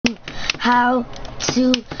how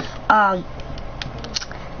to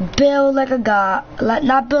build like a god,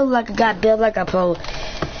 not build like a god, build like a pro.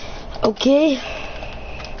 Okay.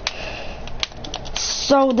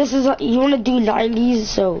 So this is you want to do 90s,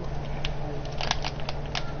 so.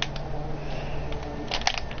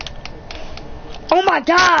 Oh my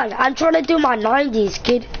god, I'm trying to do my 90s,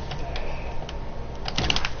 kid.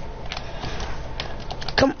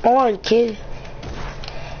 Come on, kid.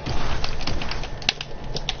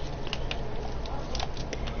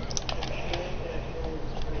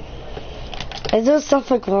 Is there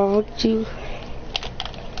something wrong with you?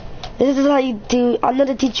 This is how you do, I'm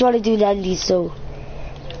gonna teach you how to do 90s, so.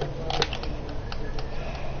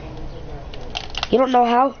 You don't know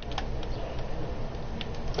how?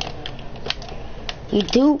 You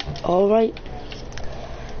do? Alright.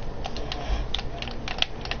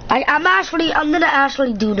 I'm gonna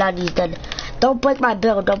actually do 90s then. Don't break my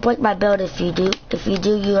build. Don't break my build if you do. If you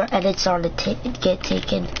do, your edits are to get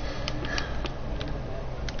taken.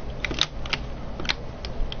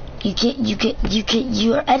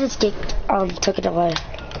 Your edits get taken away.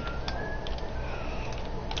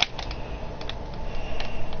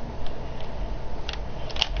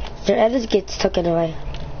 Your edits gets taken away.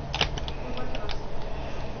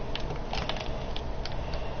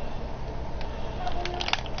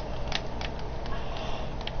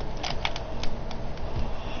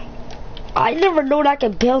 I never known I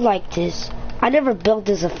can build like this. I never built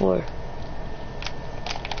this before.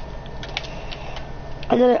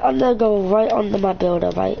 I'm gonna go right onto my builder,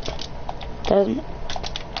 right?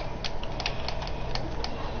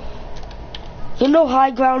 You know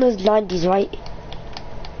high ground is 90s, right?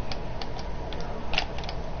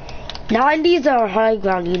 90s are high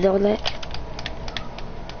ground, you know that?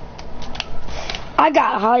 I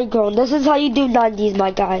got high ground. This is how you do 90s,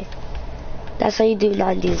 my guy. That's how you do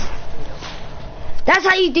 90s. That's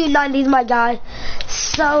how you do 90s, my guy.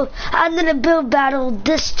 So, I'm gonna build battle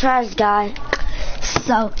this trash guy.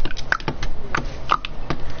 So,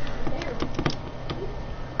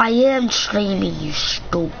 I am streaming, you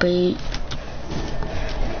stupid.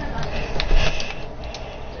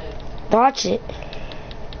 Watch it.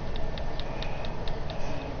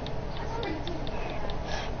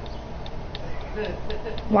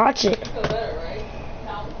 Watch it.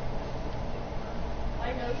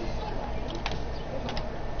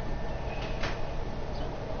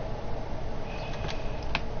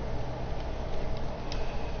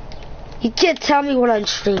 You can't tell me what I'm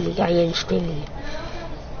streaming. I am streaming.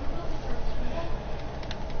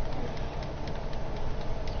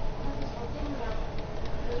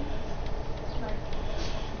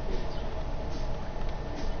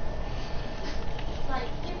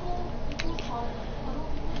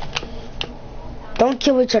 Don't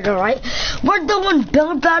kill each other, right? We're doing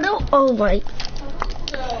build battle? Oh my.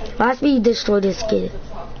 Watch me destroy this kid.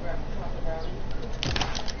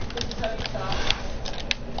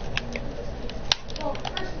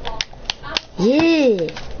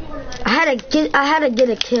 Yeah. I had to get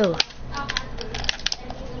a kill.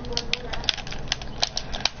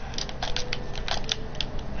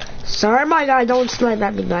 Sorry, my guy, don't slam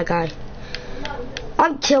at me, my guy.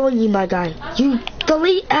 I'm killing you, my guy. You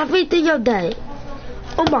delete everything you're dead.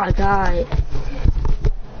 Oh my god.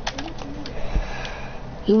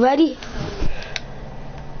 You ready?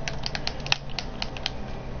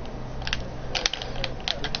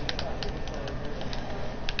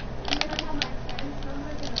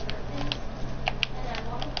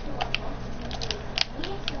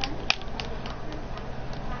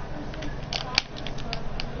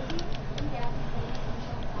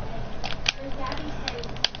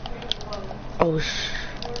 Oh sh.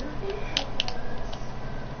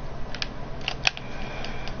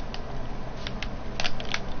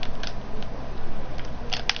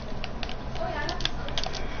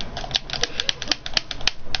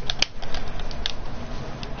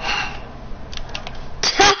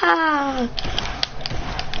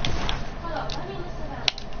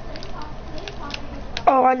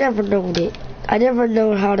 Oh, I never known it. I never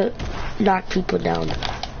known how to knock people down.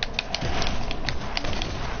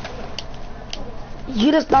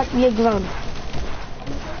 You just knocked me aground.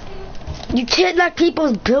 You can't knock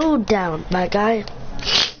people's build down, my guy.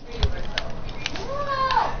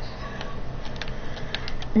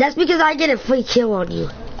 That's because I get a free kill on you.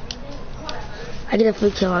 I get a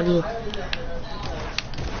free kill on you.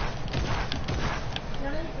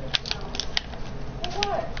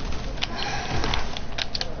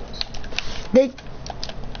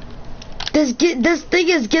 This thing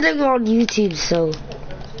is getting on YouTube, so.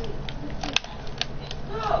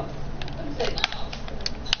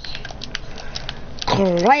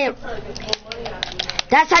 Crap.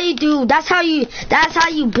 That's how you do. That's how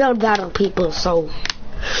you build battle people. So.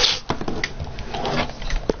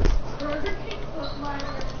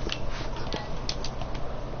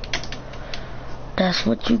 That's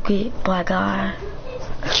what you get, my guy.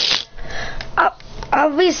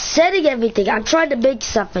 I'm resetting everything. I'm trying to make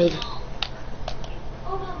something.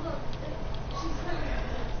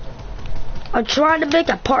 I'm trying to make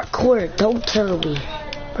a parkour. Don't kill me.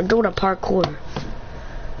 I'm doing a parkour.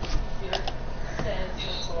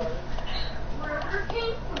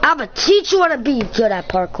 I'm gonna teach you how to be good at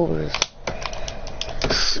parkour.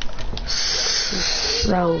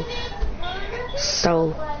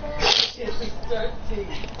 So.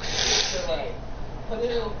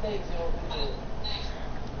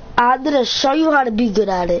 I'm gonna show you how to be good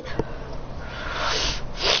at it.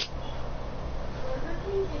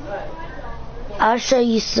 I'll show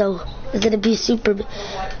you. So it's gonna be super.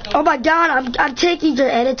 Oh my God! I'm taking your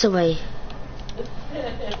edits away.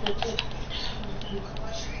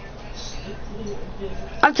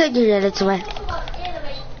 I'm taking your edits away.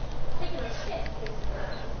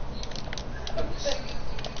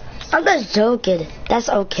 I'm just joking. That's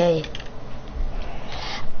okay.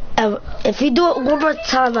 If you do it one more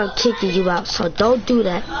time, I'm kicking you out. So don't do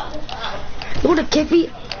that. You wanna kick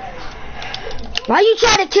me? Why are you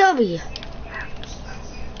trying to kill me?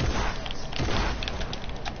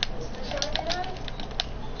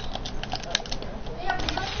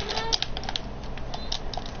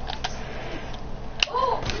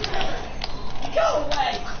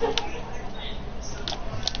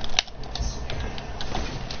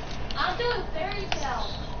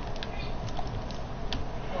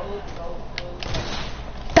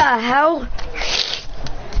 The hell?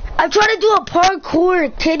 I'm trying to do a parkour.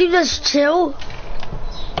 Can you just chill?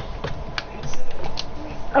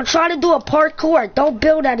 I'm trying to do a parkour. Don't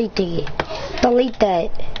build anything. Delete that.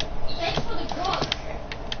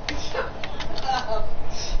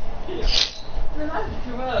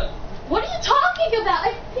 What are you talking about?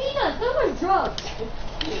 It's peanuts. Those are drugs.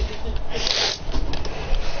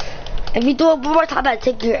 If you do it one more time, I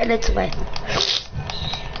take your edits away.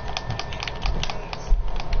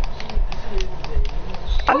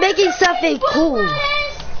 I'm making something cool.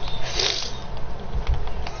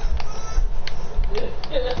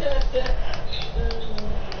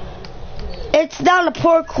 It's not a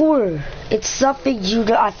parkour. It's something you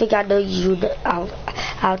know. I think I know you.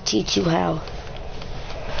 I'll teach you how.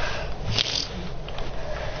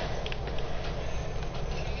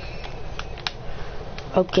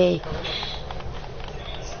 Okay.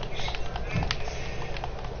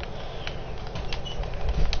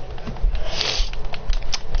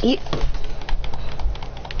 You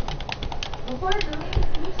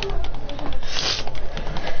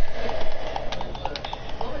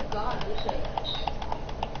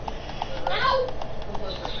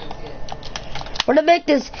we're gonna make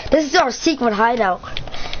this. This is our secret hideout.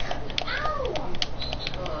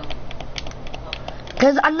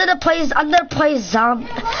 Cause I'm gonna play zombie.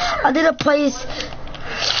 I'm gonna play.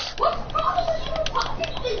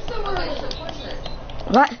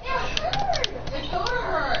 What?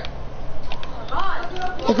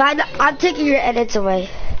 If I'm taking your edits away.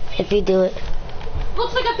 If you do it.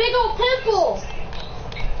 Looks like a big old pimple.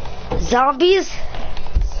 Zombies.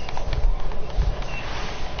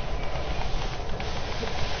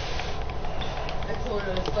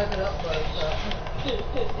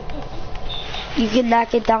 You can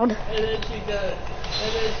knock it down. And then she goes,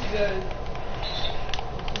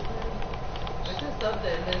 I said something,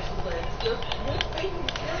 and then she's like,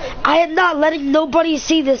 I am not letting nobody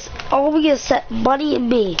see this. Only except Money and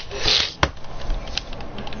me.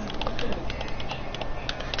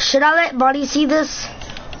 Should I let Money see this?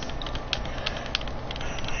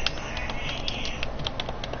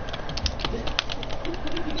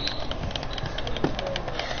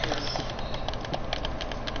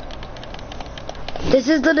 This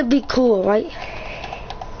is gonna be cool, right?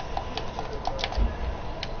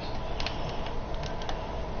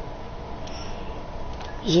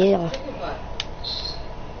 Yeah.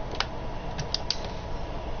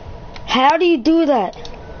 How do you do that?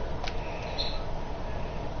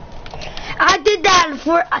 I did that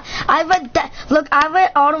for. I went. Look, I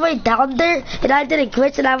went all the way down there, and I did a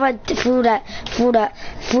glitch, and I went through that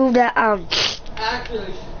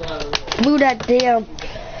damn.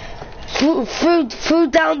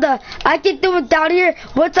 Food down the. I can do it down here.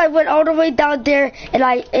 Once I went all the way down there, and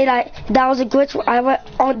that was a glitch. Where I went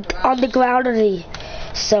on the ground already.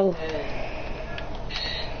 So.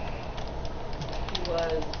 She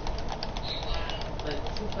was like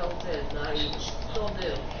 2009, still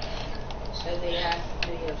new. And they asked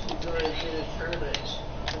me if she's going to do a tournament,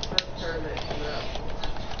 the first tournament coming up.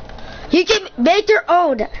 You can make your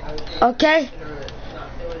own, okay? Not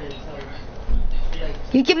doing it, so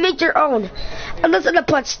like You can make your own. I'm not gonna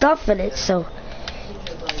put stuff in it, so.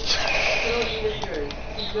 teachers like, you don't need it yours.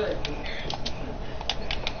 It's good.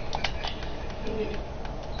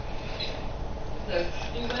 So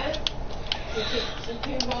she went. She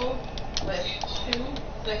came home with 2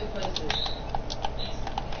 second places.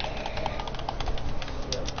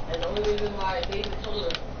 And the only reason why David told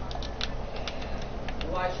her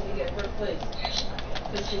why she didn't get first place,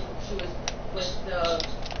 because she was with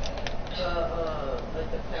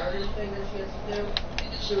like the clarity thing that she has to do.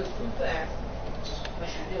 She was too fast, but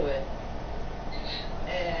she knew it.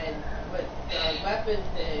 And with the weapon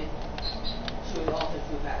thing, she was also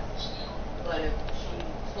too fast. But if she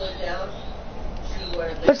slowed down, she would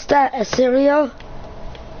have. What's that? A cereal?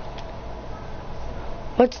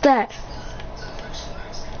 What's that?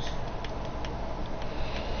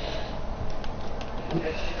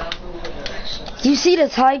 Do you see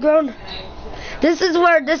this high ground? This is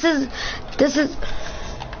where this is. In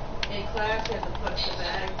class, she had to punch the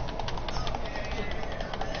bag.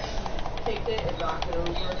 She kicked it and knocked it over.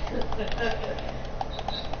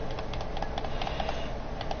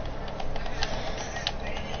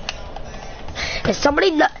 Is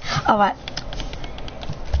somebody not? Alright.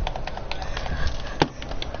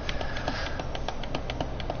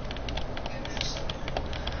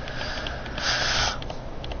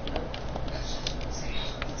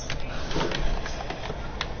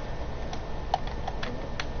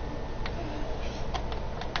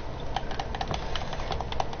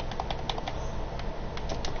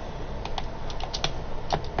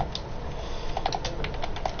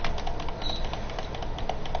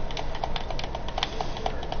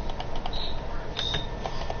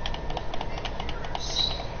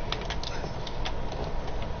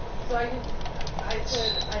 So I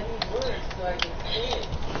said I need words so I can say it.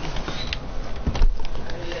 I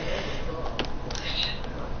mean, I know the song.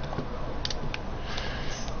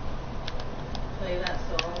 Play that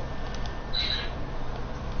song.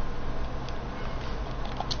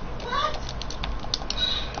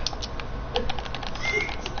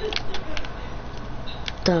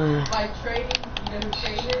 Duh. By training, you know who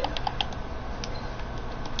Train is?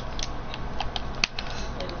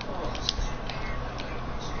 Play the song.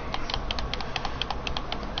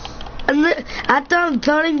 After I'm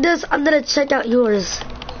building this, I'm gonna check out yours.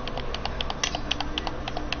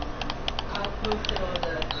 I'll post it on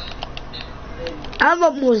the I'm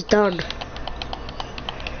almost done.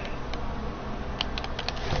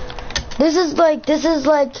 This is like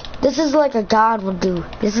a god would do.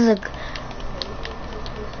 This is a.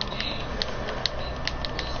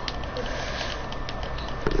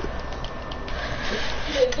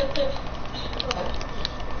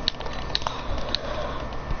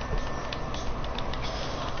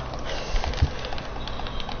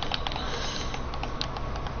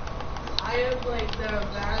 I am like the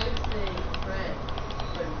embarrassing friend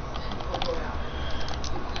when people go out.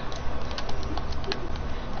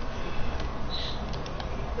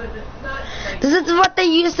 But it's not like This is what they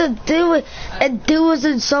used to do in duos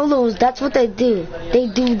and solos. That's what they do. They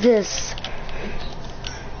do this.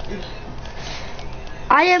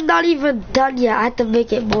 I am not even done yet. I have to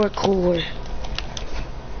make it more cooler.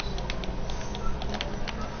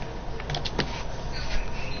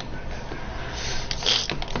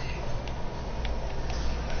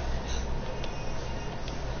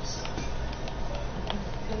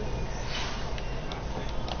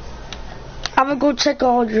 I'm gonna go check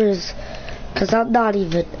all yours, cause I'm not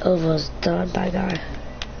even almost done, my guy.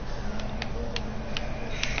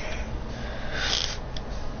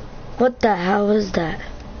 What the hell is that?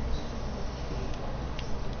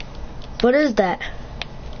 What is that?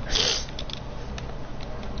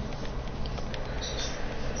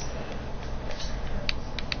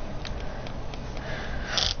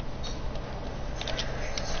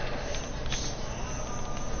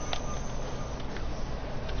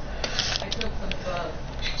 I took some bugs.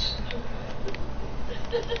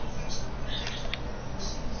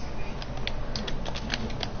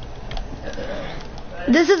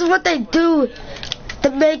 This is what they do to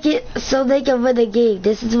make it so they can win the game.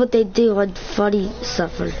 This is what they do on Funny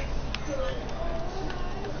Suffer.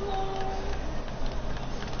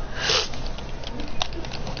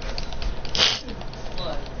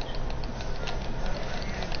 What?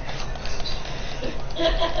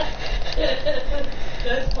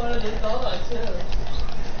 That's part of the song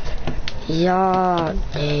too. Your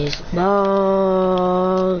is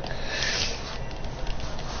more.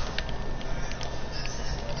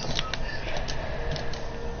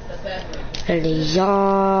 The bedroom.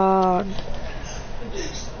 Leon.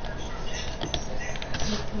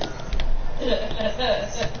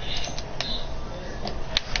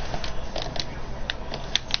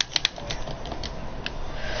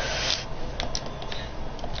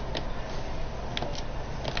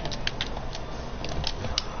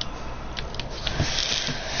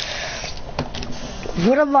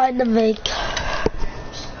 What am I to make?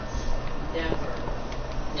 Never.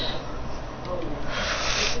 Oh,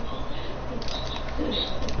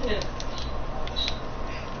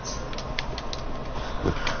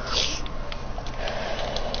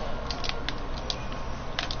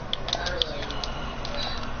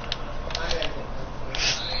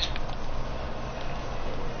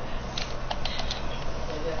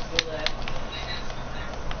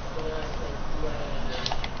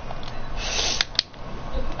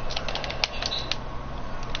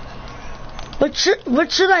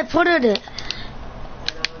 What should I put in it?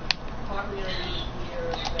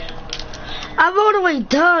 I'm all the way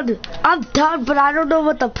done. I'm done, but I don't know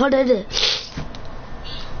what to put in it.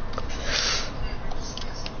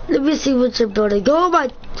 Let me see what you're building. Go on my...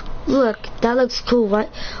 Look, that looks cool, right?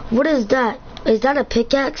 What is that? Is that a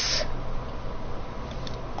pickaxe?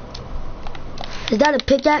 Is that a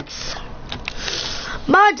pickaxe?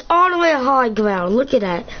 Mine's all the way high ground. Look at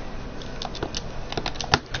that.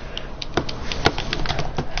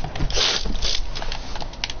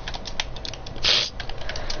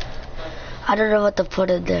 I don't know what to put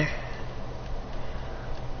in there.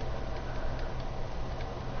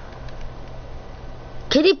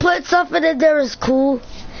 Can you put something in there is cool?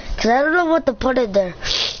 Cause I don't know what to put in there.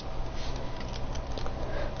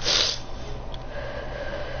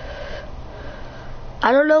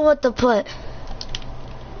 I don't know what to put.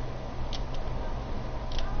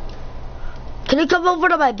 Can you come over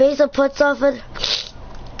to my base and put something?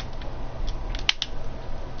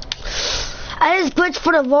 I just glitched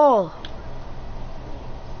for the wall.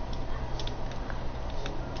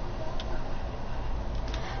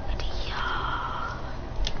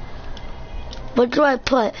 What do I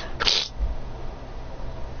put?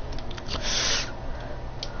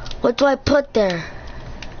 What do I put there?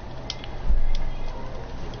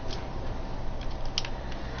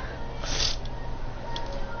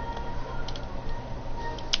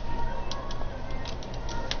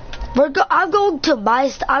 I'm going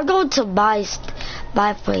to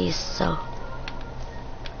my place, so.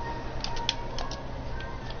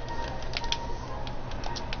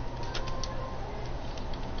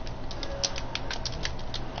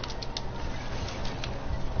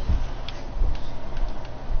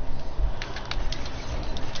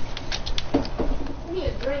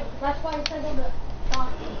 That's why I said on the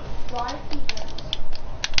dry pizza.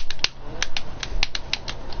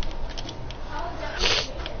 How is that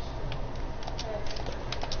finished?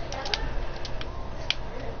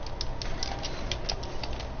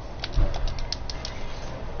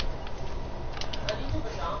 I need some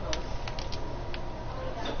pajamas.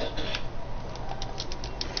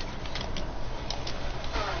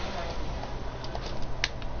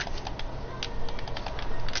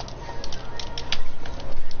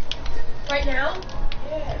 Right now?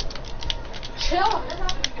 Yeah. Chill. That's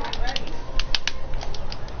not quite ready.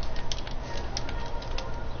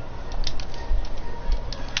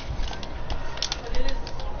 But it is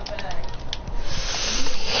a bag.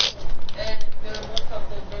 And there was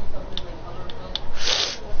something, drink something like other stuff.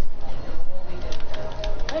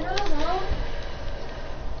 I don't know.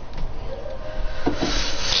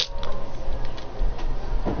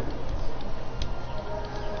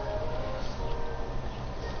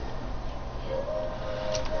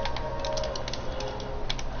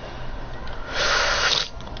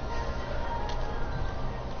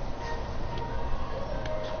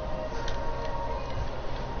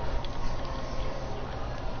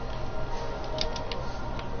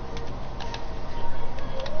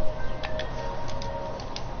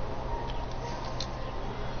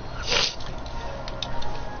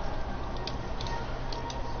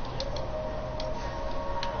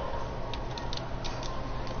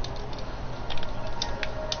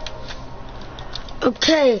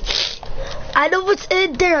 Okay, I know what's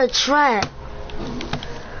in there, a trap.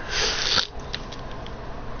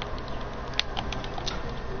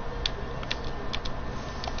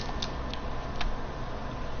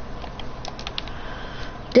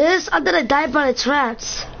 I'm gonna die by the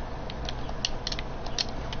traps.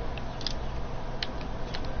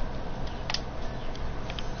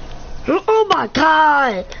 Oh my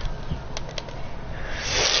god!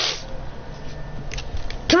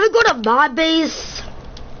 Can we go to my base?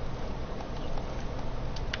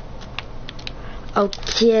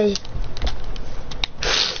 Okay.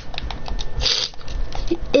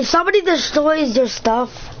 If somebody destroys your stuff,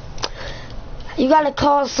 You gotta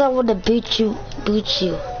call someone to boot you.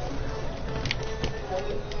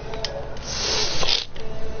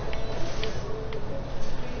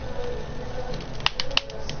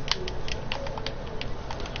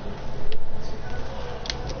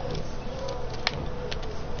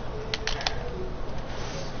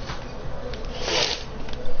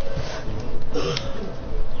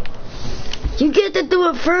 You get to do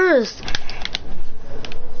it first.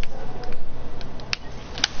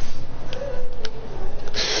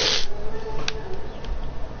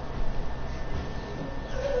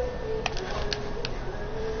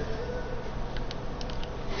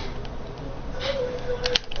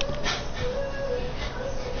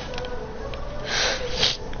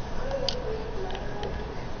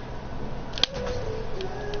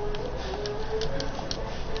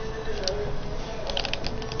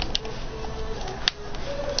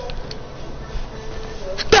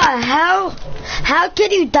 How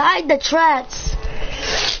can you die in the traps?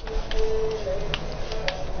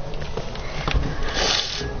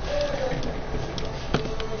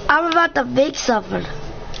 I'm about to make something.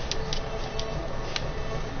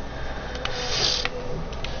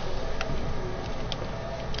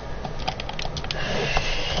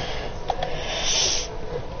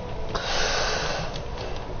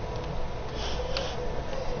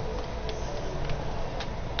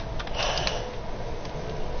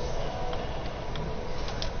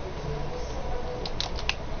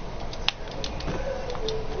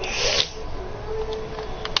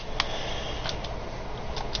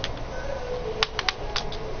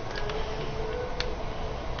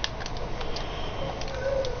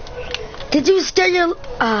 Did you scare your...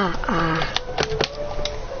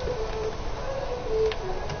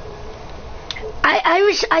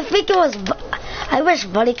 I wish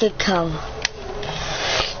Buddy could come.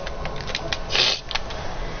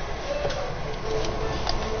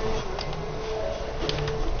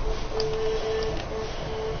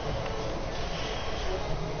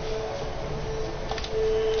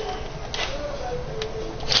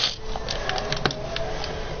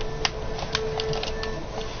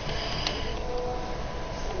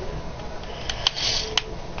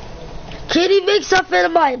 Can you make something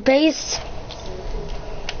in my base?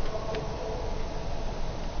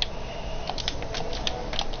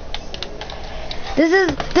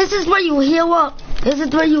 This is where you heal up. This is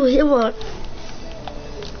where you heal up.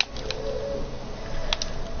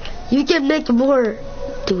 You can make more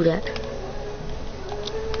do that.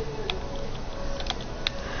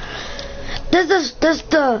 This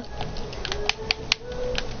the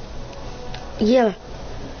yeah.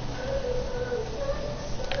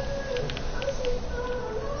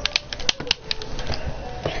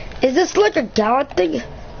 Is this like a gallon thing?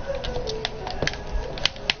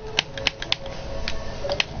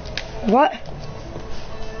 What?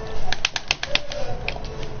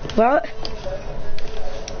 What?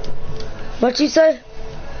 What'd you say?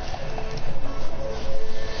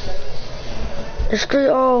 The screen,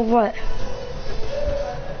 oh, what?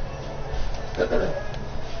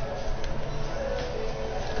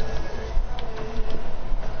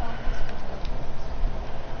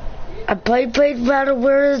 A plane battle,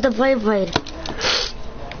 where is the plane?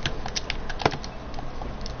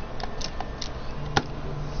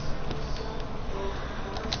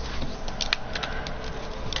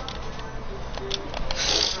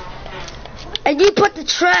 And you put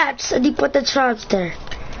the traps, there.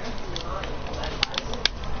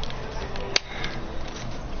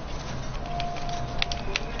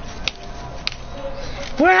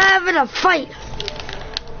 We're having a fight.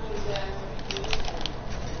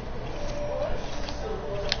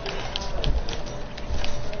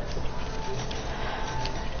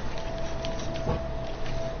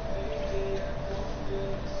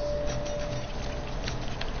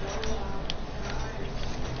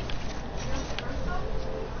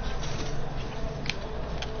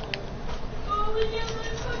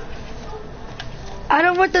 I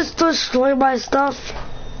don't want this to destroy my stuff.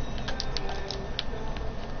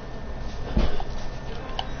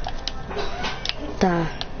 Duh.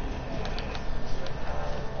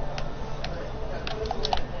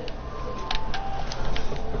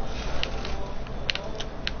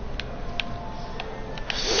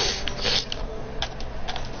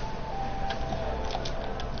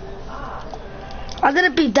 I'm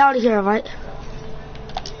gonna be down here, right?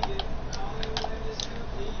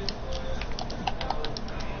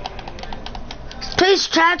 Space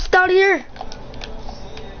traps down here?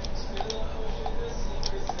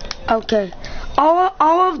 Okay. All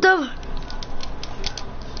of them?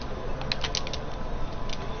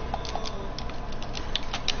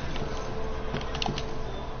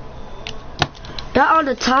 Not on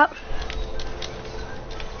the top?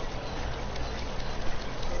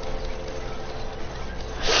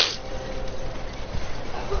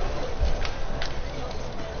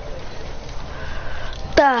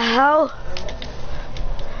 How?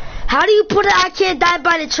 How do you put it? I can't die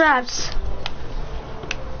by the traps.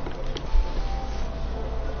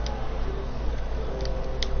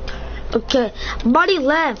 Okay, money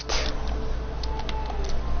left.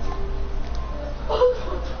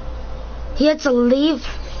 He had to leave.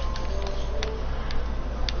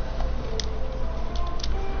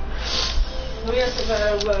 Who has to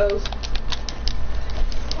go Rose?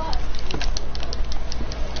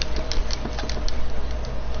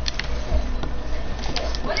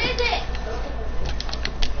 What is it?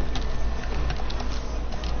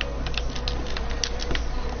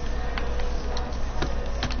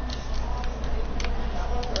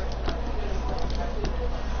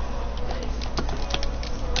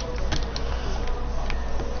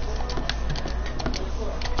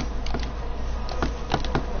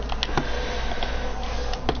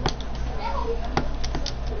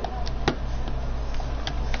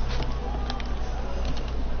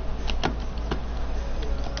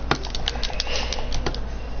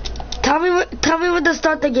 Tell me when to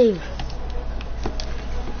start the game.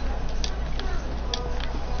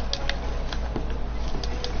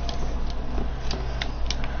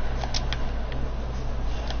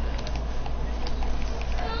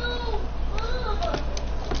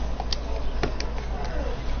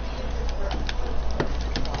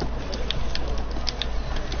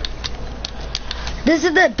 This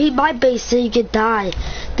is gonna be my base so you can die.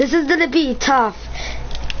 This is gonna be tough.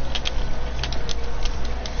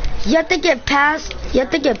 You have to get past, you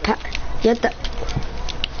have to get past, you have to...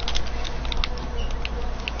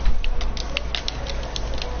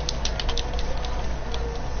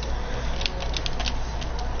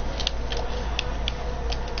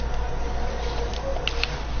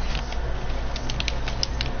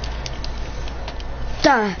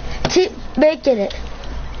 Keep making it.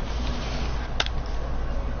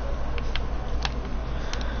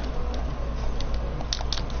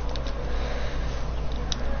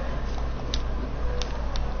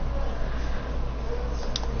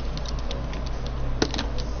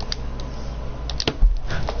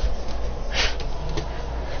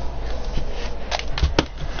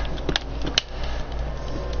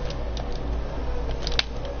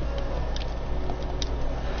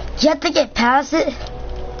 You have to get past it.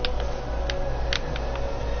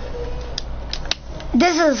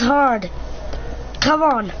 This is hard. Come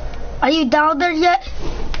on. Are you down there yet?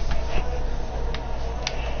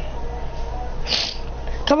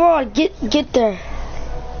 Come on, get there.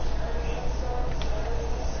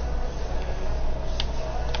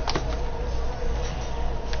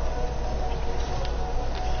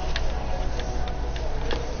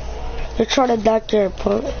 You're trying to knock your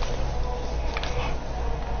opponent.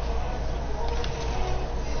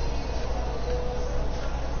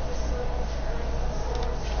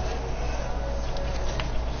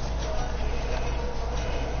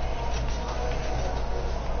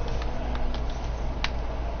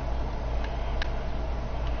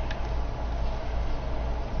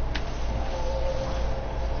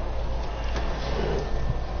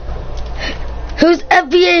 Who's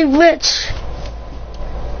NBA rich?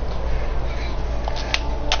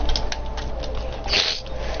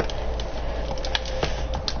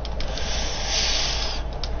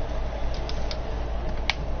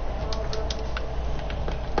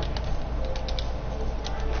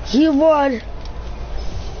 You won.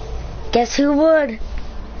 Guess who won?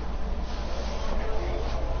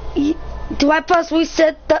 Do I press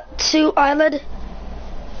reset to island?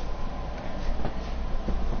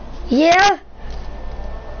 Yeah?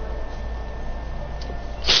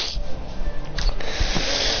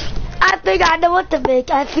 I think I know what to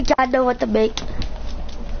make.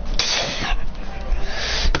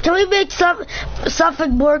 Can we make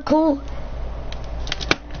something more cool?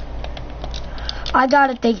 I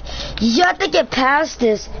gotta think. You have to get past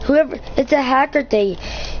this. Whoever, it's a hacker thing.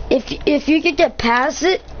 If you can get past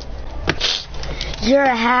it, you're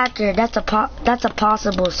a hacker. That's a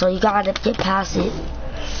possible. So you gotta get past it.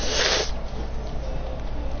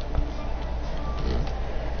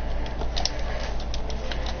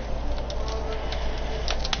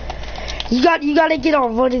 You gotta get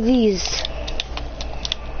on one of these.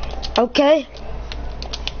 Okay?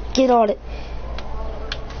 Get on it.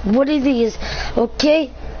 One of these. Okay?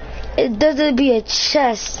 It doesn't be a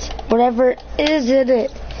chest. Whatever is in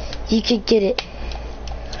it, you can get it.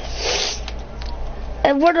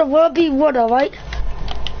 And will be one, alright?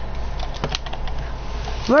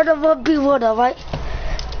 Will be one, alright?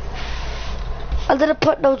 I'm gonna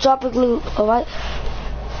put no dropping loot, alright?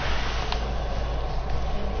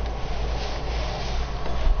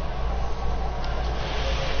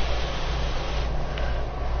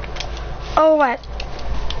 Alright.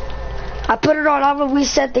 I put it on. I'm gonna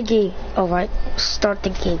reset the game. All right, start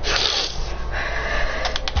the game.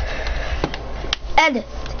 And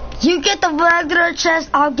you get the regular chest.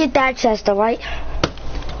 I'll get that chest. All right.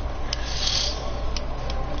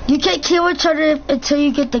 You can't kill each other until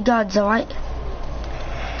you get the guns. All right.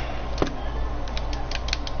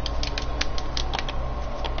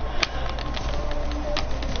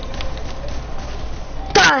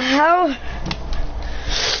 The hell?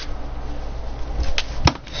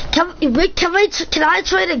 Can I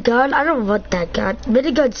trade a gun? I don't want that gun.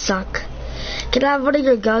 Miniguns suck. Can I have one of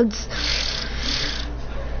your guns?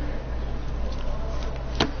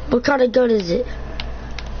 What kind of gun is it?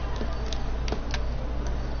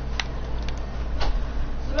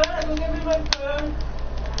 Savannah, give me my phone.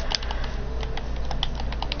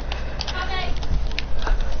 Okay.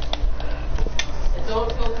 And don't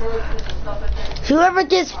go through it and stuff like that. Whoever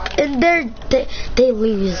gets in there, they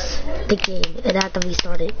lose the game and have to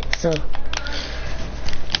restart it. So,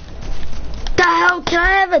 the hell? Can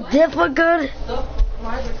I have a different gun? Stuff,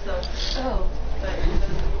 private stuff. Oh, thanks.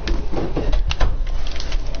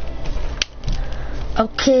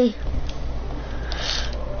 Okay.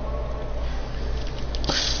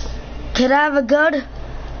 Can I have a gun?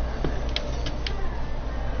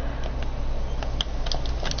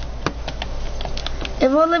 It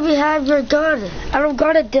won't let me have your gun. I don't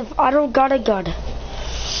got a gun.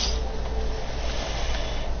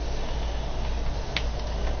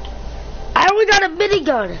 I only got a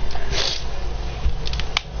minigun.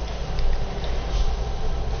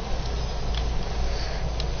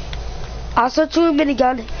 I'll search you a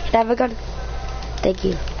minigun. Can I have a gun? Thank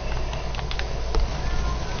you.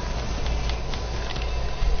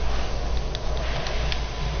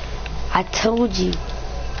 I told you.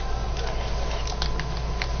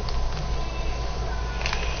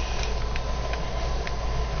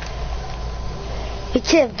 We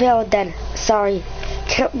can't build then. Sorry.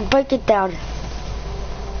 Can't break it down.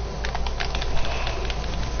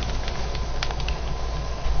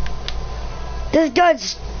 This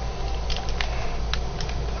gun's...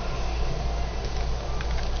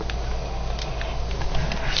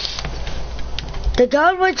 The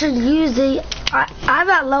gun which you're using, I'm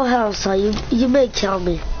at low health, so you may kill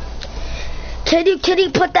me. Can you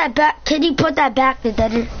put that back? Can you put that back,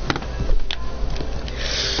 Nintendo?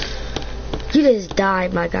 You just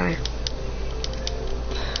died, my guy.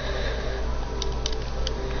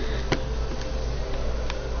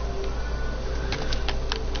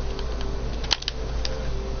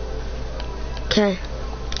 Okay.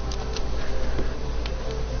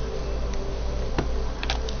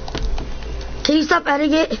 Can you stop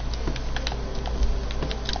editing it?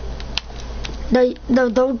 No,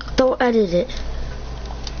 don't edit it.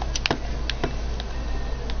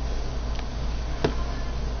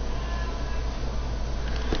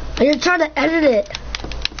 And you're trying to edit it.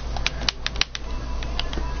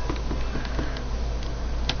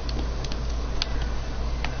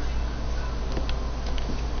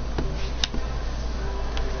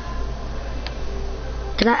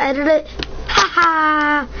 Can I edit it?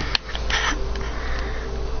 Haha!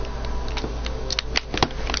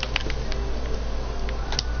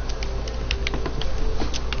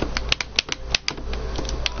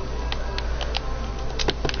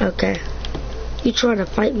 Okay. You trying to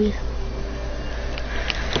fight me?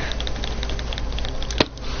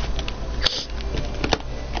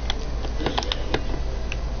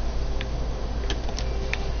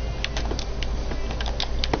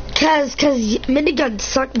 Cause miniguns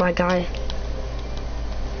suck, my guy.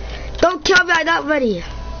 Don't kill me, I'm not ready.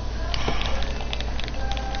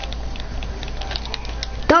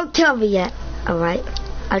 Don't kill me yet. Alright.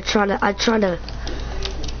 I'm trying to.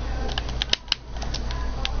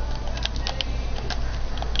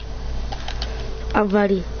 I'm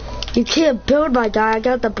ready. You can't build, my guy. I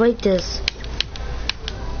got to break this.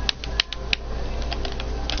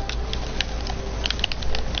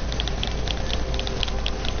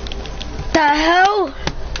 The hell?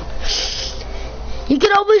 You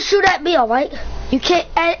can always shoot at me, alright? You can't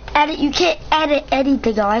edit. You can't edit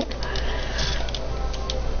anything, alright?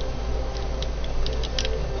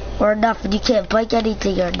 Or nothing. You can't break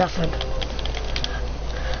anything or nothing.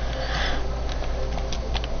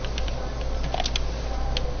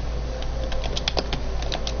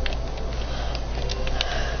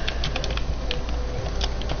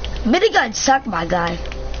 Miniguns suck, my guy.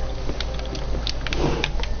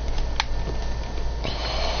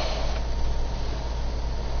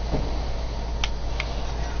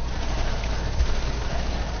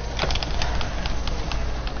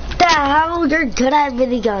 The hell? You're good at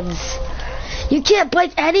miniguns. You can't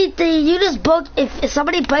break anything. You just broke. If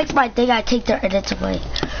somebody breaks my thing, I take their edits away.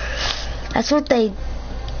 That's what they...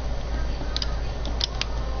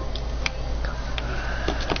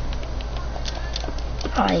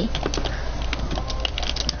 Alright.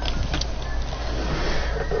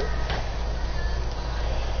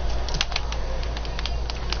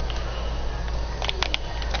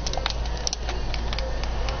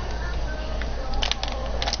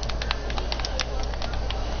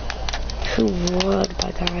 Who won,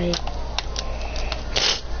 my guy?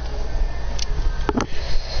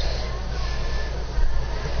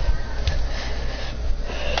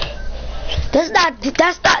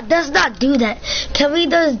 Does not do that. Can we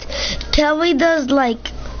just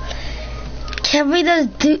like,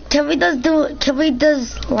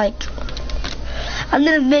 I'm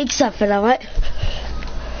gonna make something, alright?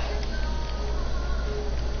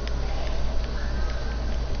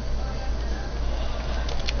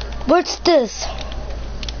 What's this?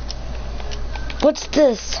 What's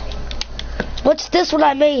this? What's this what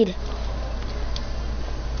I made?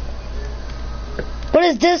 What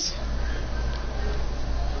is this?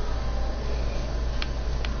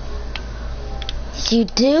 You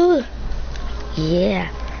do? Yeah.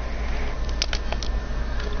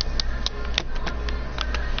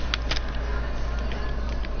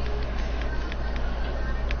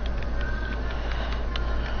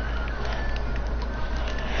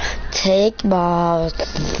 Take balls,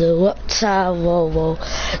 do up towel,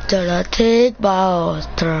 gonna take balls,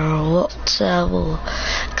 throw up towel.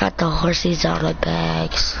 Got the horses on the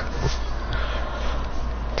bags.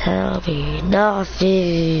 Tell me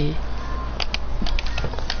nothing.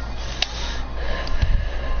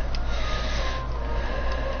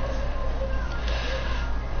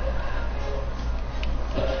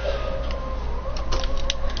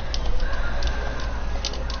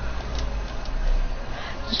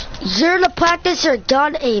 You're to practice your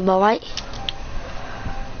gun aim, alright?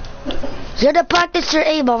 You're to practice your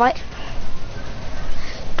aim, alright?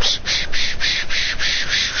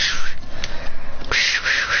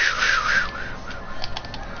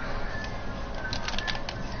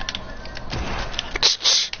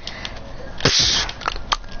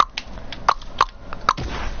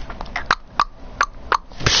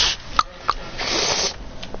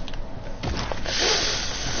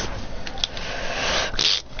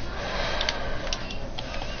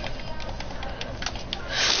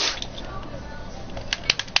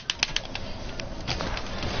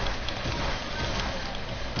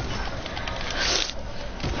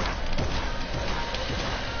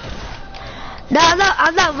 No,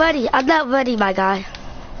 I'm not ready. I'm not ready, my guy.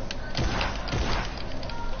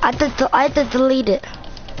 I have to delete it.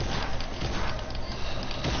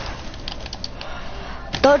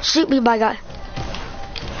 Don't shoot me, my guy.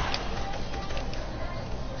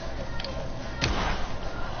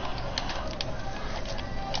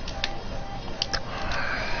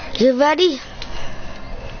 You ready?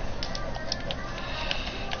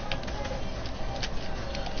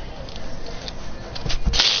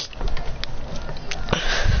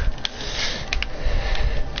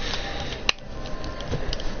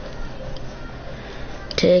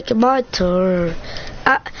 Take my turn.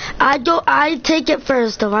 I take it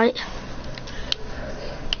first, alright?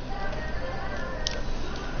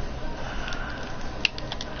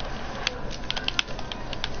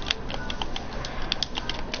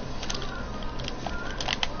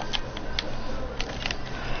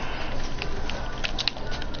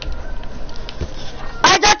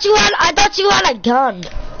 I thought you had a gun.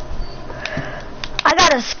 I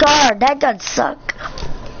got a scar. That gun suck.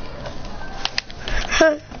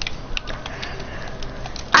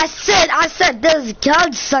 I said this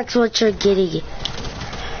gun sucks what you're getting.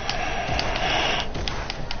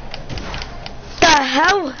 The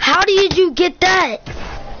hell? How did you get that?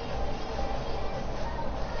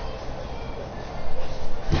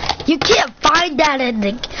 You can't find that in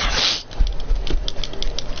the...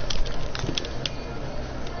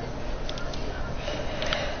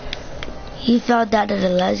 You found that in the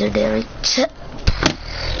legendary.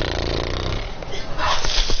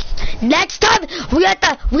 Next time we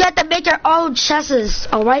have to make our own chests,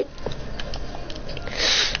 alright?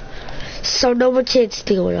 So no one can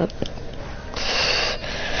steal it up.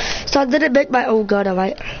 So I'm gonna make my own gun,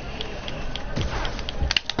 alright?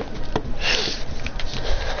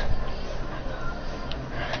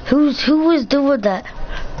 Who was doing that?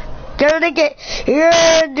 You're gonna get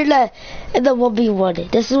in the 1v1.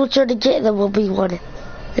 This is what you're gonna get in the 1v1.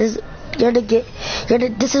 This is what you're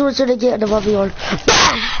gonna get in the 1v1.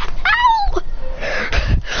 Ow!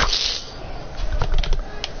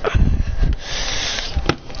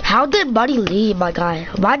 How did money leave, my guy?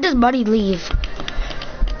 Why does money leave?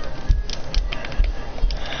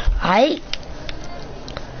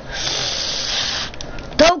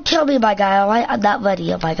 kill me, my guy, alright? I'm not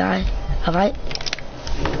ready, my guy. Alright?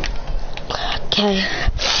 Okay.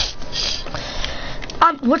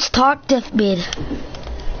 What's talk diff mean?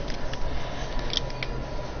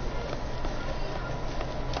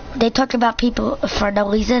 They talk about people for no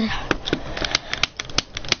reason.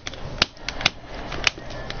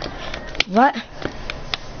 What?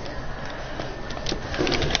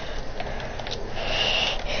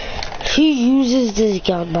 He uses this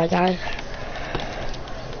gun, my guy.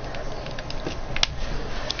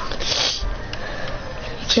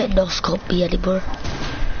 You can't no scope me anymore.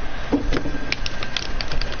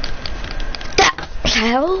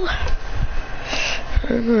 Hell?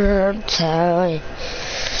 I'm telling.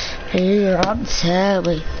 I'm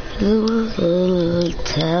telling.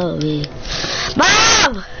 Tell me.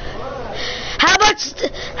 Mom! How much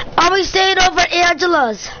are we staying over at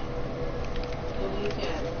Angela's?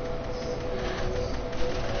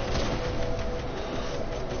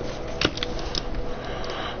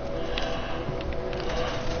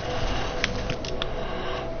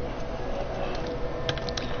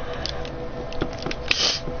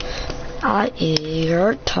 I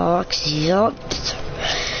hear talks. Yup.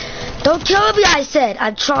 Don't kill me, I said.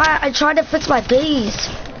 I'm trying to fix my base.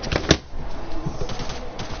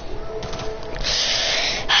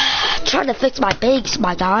 I'm trying to fix my base,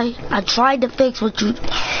 my guy. I'm trying to fix what you.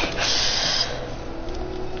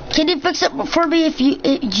 Can you fix it for me if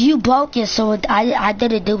you broke it? So I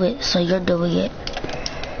didn't do it. So you're doing it.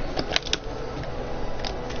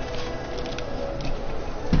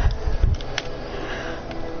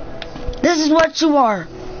 This is what you are.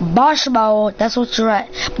 Marshmallow, that's what you're at.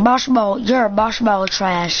 Marshmallow, you're a marshmallow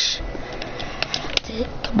trash.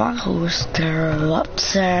 Come on, who's there? Up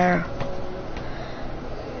there.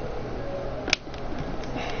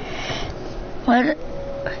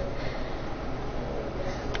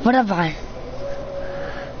 What am I?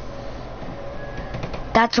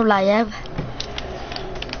 That's what I am.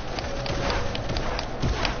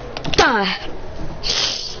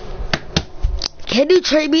 Can you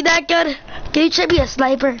trade me that gun? Can you trade me a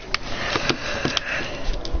sniper?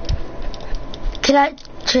 Can I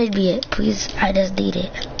trade me it, please? I just need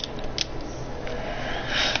it.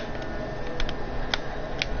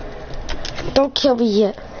 Don't kill me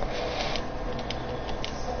yet.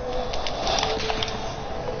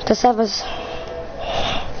 The sevens.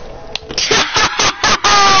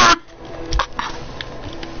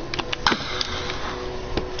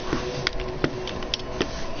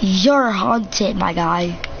 You're haunted, my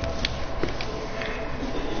guy.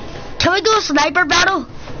 Can we do a sniper battle?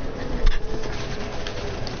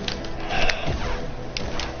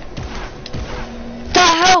 The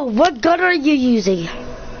hell? What gun are you using?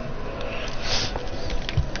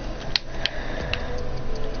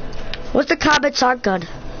 What's the combat shotgun?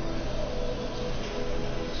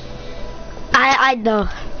 I know.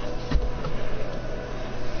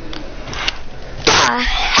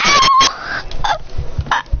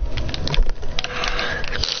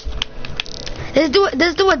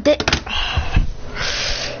 Let's do a day.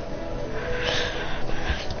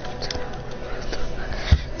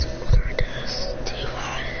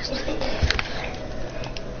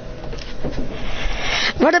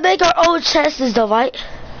 We're gonna make our own chests, though, right?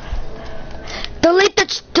 Delete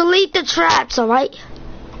the traps, alright?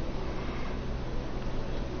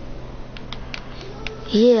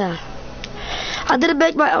 Yeah. I didn't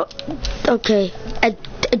make my own. Okay. And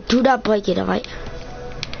do not break it, alright?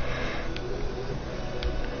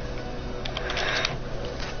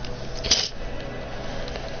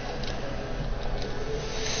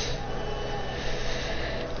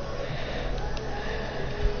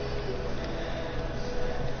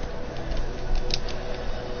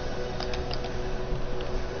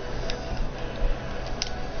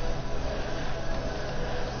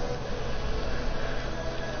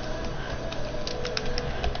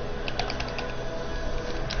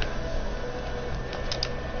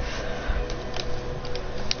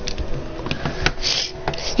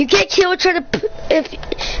 You can't kill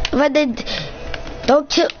when they don't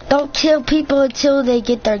kill people until they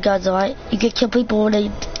get their guns, alright? You can kill people when they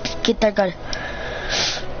get their gun.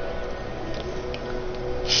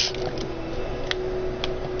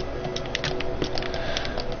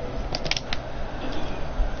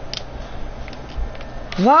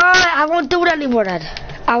 Why? I won't do it anymore then.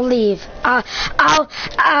 I'll leave. You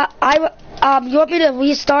want me to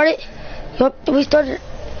restart it? You want to restart it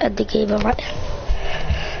at the game, alright?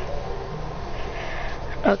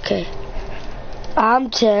 Okay.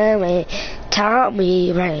 I'm telling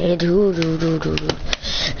Tommy Ray do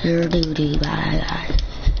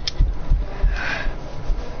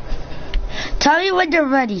Tell me when you're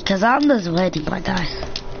ready, cause I'm just ready, my guy.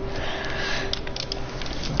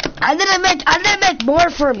 I'm gonna make more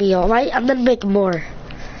for me, alright? I'm gonna make more.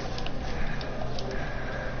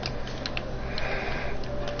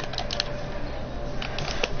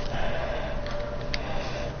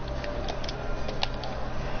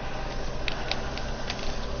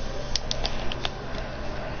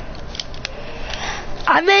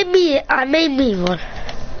 I made me one.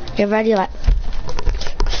 You ready? Like,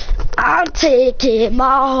 I'm taking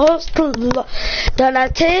my horse to the, then I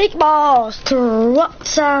take my horse to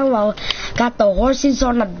Roxanne. Got the horses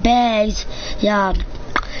on the bags. Yeah,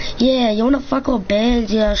 you wanna fuck with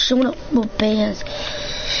bags? Yeah, she wanna with bags.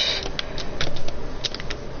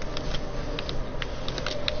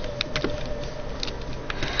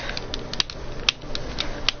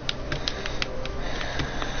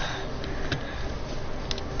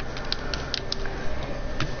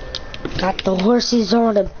 Got the horses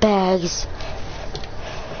on the bags.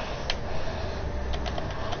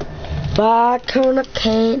 Back on the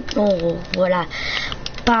can't know what I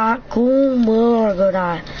back on more good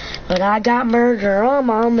I. But I got murder on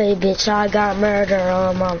my me, bitch. I got murder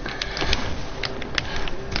on my.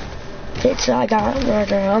 Bitch, I got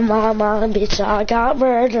murder on my mind. Bitch, I got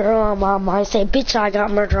murder on my mind. Say, bitch, I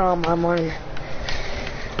got murder on my mind.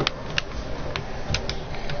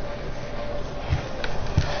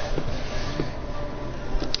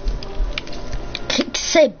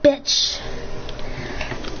 Say bitch.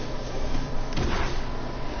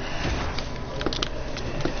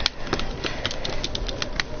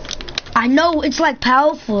 I know it's like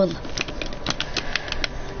powerful.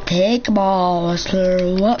 Take balls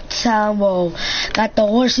through uptown wall. Got the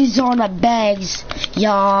horses on the bags.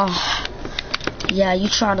 Yeah, you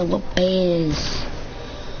trying to look bags.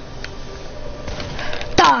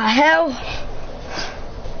 The hell?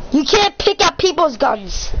 You can't pick up people's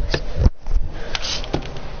guns.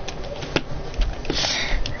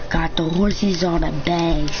 Got the horses on the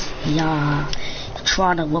bags, yeah.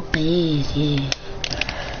 Trying to look bad, yeah.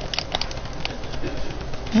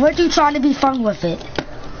 What you trying to be fun with it?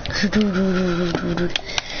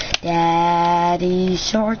 Daddy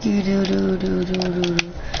shark, you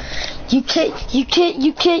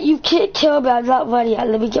can't kill me. I'm not ready.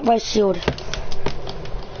 Let me get my shield.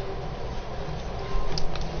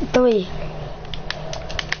 3.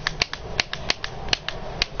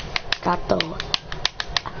 Got the.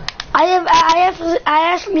 I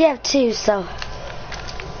actually have 2, so.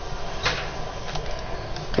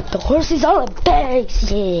 Got the horses on the bags,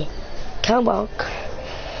 yeah. Come on.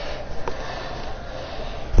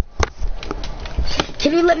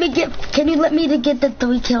 Can you let me to get the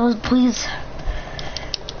 3 kills, please?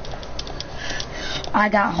 I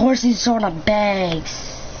got horses on the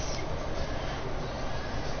bags.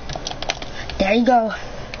 There you go.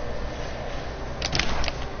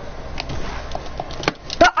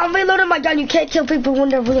 I'm reloading my gun. You can't kill people when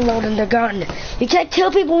they're reloading their gun. You can't kill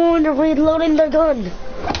people when they're reloading their gun.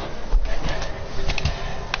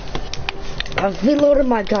 I'm reloading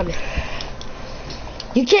my gun.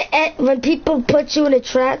 You can't when people put you in the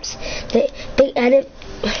traps. They edit.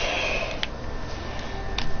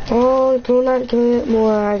 Oh, do not get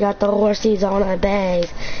more. I got the horses on my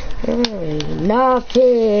bags.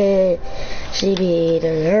 Nothing. She beat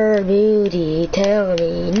her booty. Tell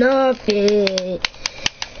me nothing.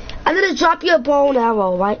 I'm gonna drop you a bow and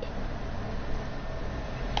arrow, right?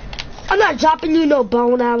 I'm not dropping you no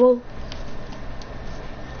bow and arrow.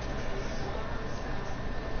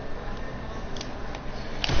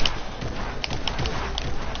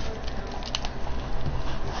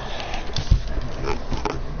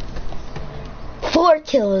 Four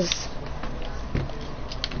kills.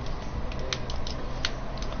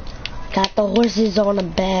 Got the horses on the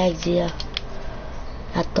bags, yeah.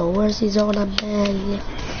 Got the horses on the bags, yeah.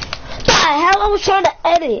 The hell, I was trying to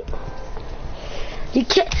edit. You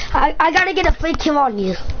can't. I gotta get a free kill on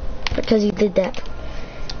you because you did that.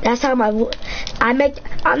 That's how I'm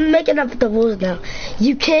making up the rules now.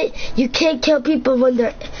 You can't kill people when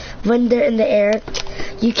they're in the air.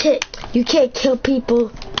 You can't kill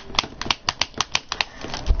people.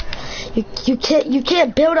 You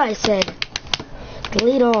can't build. I said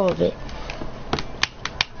delete all of it.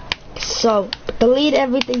 So delete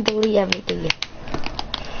everything. Delete everything.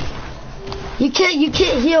 You can't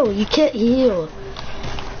heal. You can't heal.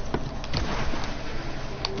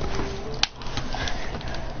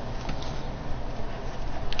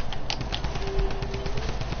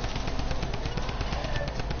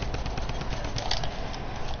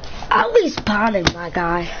 I'll be spawning, my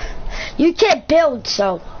guy. You can't build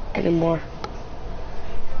so anymore.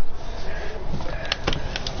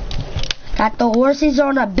 Got the horses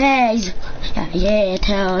on the bags. Yeah,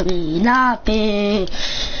 tell me nothing.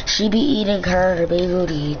 She be eating her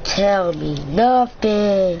booty, tell me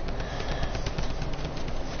nothing.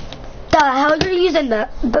 The hell you're using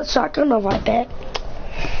the shotgun on my back?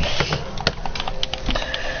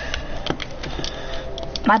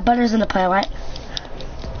 My butter's in the play, right?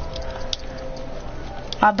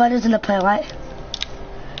 My butter's in the play, right?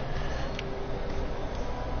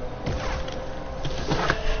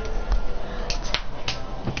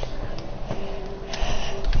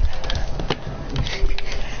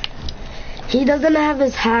 He doesn't have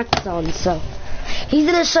his hacks on, so he's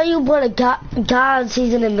gonna show you what guys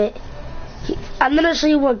he's gonna make. I'm gonna show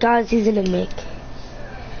you what guys he's gonna make.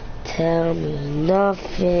 Tell me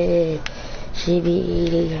nothing. She be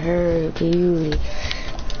eating her beauty.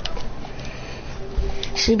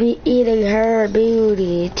 She be eating her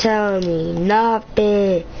beauty. Tell me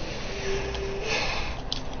nothing.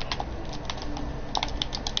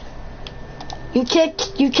 You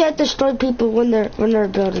can't destroy people when they're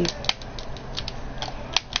building.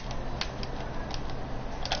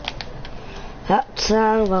 That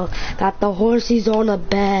sound well. Got the horses on the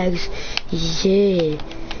bags. Yeah.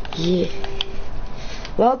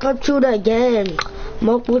 Welcome to the gang.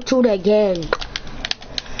 Welcome to the gang.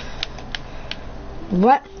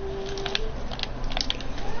 What?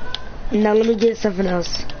 Now let me get something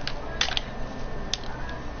else.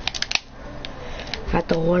 Got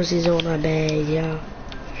the horses on the bag, yeah.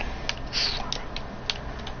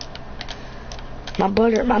 My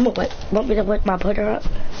butter. Want me to wake my butter up?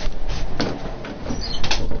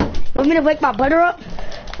 Want me to wake my butter up?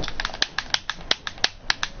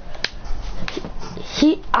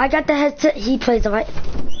 I got the headset. He plays right.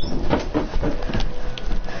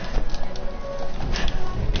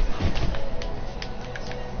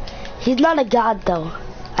 He's not a god though.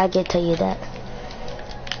 I can tell you that.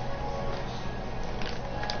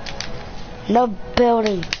 No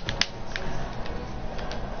building.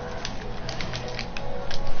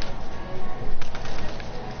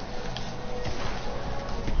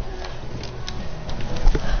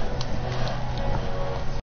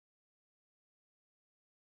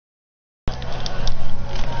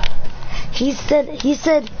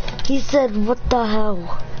 He said, what the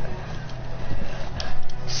hell?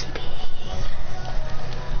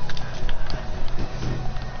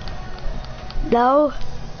 No.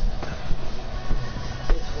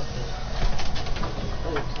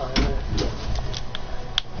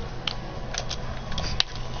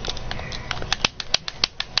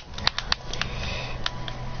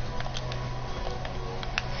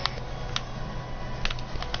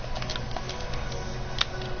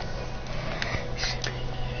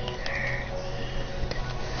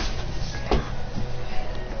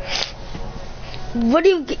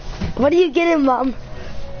 What are you getting, Mom?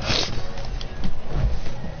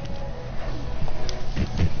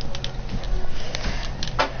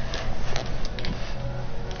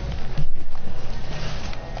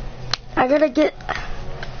 I gotta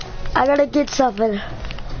get something.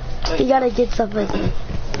 You gotta get something.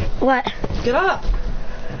 What? Get up!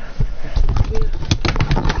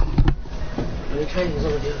 Let me try these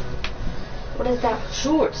over here. What is that?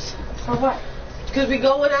 Shorts. For what? Because we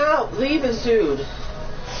going out, leaving soon.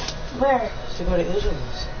 Where? To go to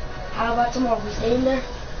Israel's. How about tomorrow? We staying there?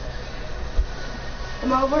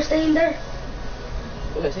 Tomorrow we're staying there?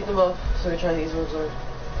 Okay, take them off so we try these ones on.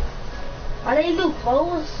 Are they new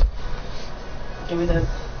clothes? Give me them.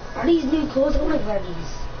 Are these new clothes? I want to wear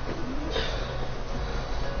these.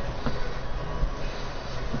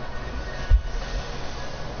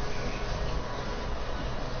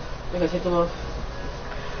 Okay, take them off.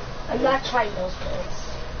 I'm not trying those clothes.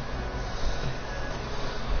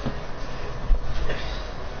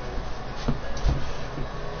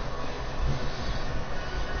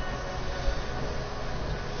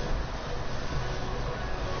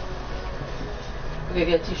 Okay,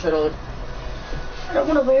 get a t-shirt on. I don't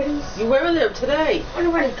want to wear these. You're wearing them today. I want to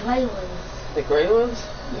wear the gray ones. The gray ones?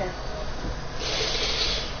 Yeah.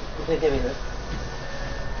 Okay, give me them.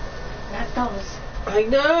 Not those. I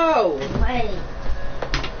know! Gray.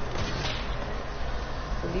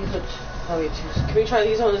 These are probably too... Can we try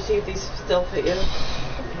these on to see if these still fit you?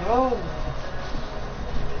 No.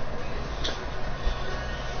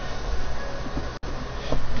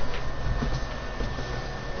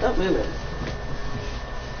 Stop moving.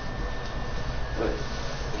 Wait.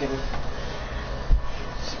 Give me...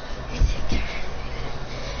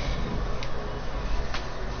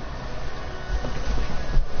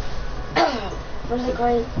 Where's the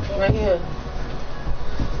gray? Right here.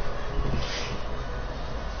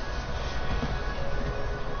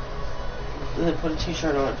 And then put a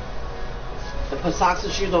t-shirt on. And put socks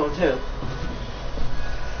and shoes on too.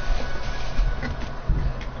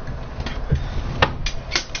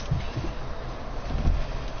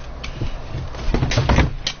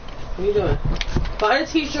 What are you doing? Find a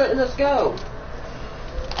t-shirt and let's go.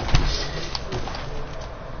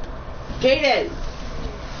 Jaden!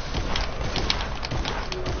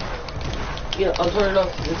 Yeah, I'll turn it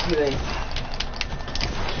off to the TV.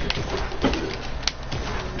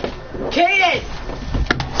 Jaden!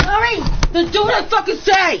 Sorry! Then do what I fucking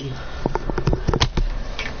say!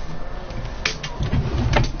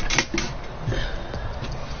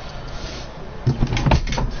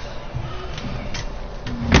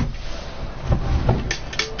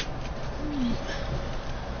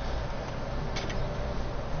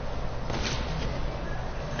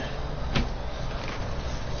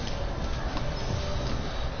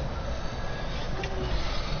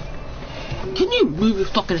 Can you move your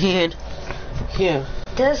fucking hand? Here.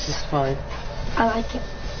 This? It's fine. I like it.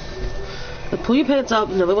 Now pull your pants up.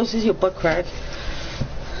 Nobody wants to see your butt crack.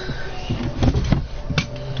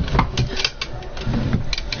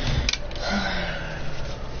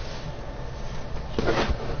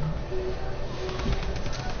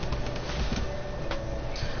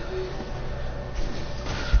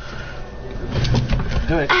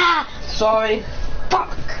 Alright. Ah! Sorry.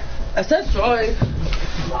 Fuck! I said sorry.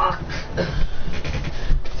 Fuck!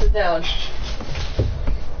 Sit down.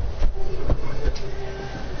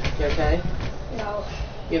 You okay? No.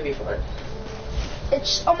 You'll be fine.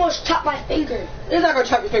 It's almost chopped my finger. It's not gonna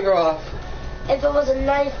chop your finger off. If it was a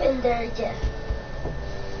knife in there, yeah.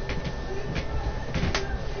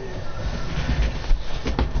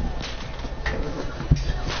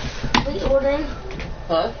 We ordering?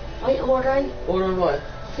 Huh? We ordering Ordering what?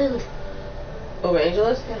 food. Over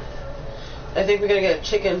Angelus? Yeah. I think we're gonna get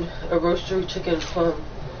a roastery chicken from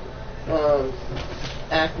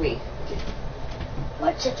Acme.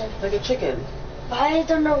 What chicken? Like a chicken. Why is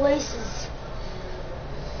there no laces?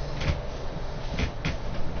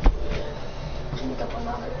 I need to put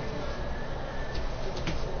another.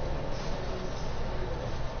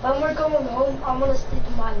 When we're going home, I'm gonna sleep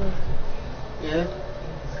in my room. Yeah?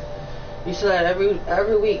 You say that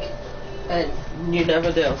every week, and you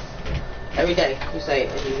never do. Every day you say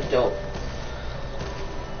it, and you don't.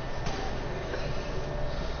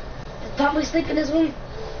 Did Tommy sleep in his room?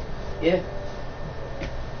 Yeah.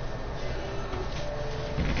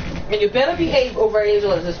 And you better behave over at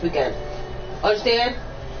Angelus this weekend. Understand?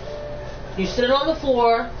 You sit on the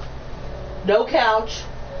floor, no couch,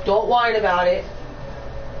 don't whine about it.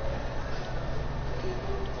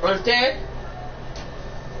 Understand?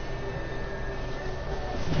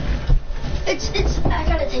 I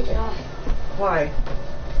gotta take it off. Why?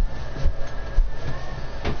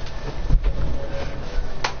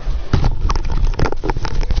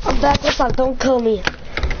 I'm back with some, don't kill me.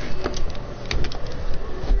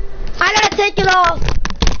 I gotta take it off.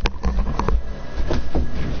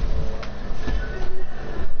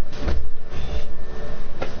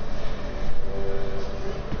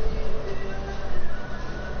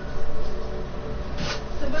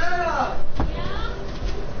 Samara! Yeah?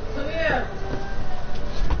 Come here.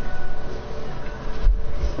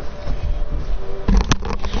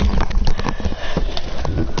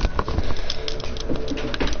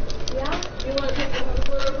 Yeah? You want to take the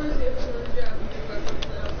photo over? See if it's going to grab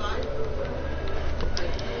something outside?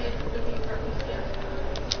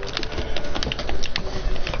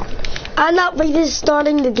 I'm not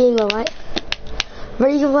restarting the game, alright? Where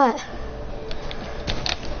you at?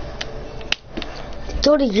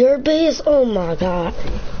 Go to your base? Oh my god.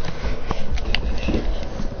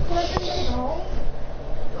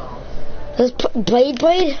 Let's put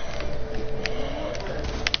Blade?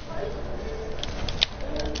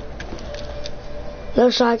 No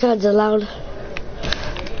shotguns allowed.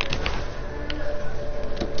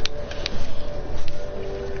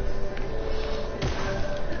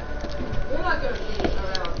 We're not going to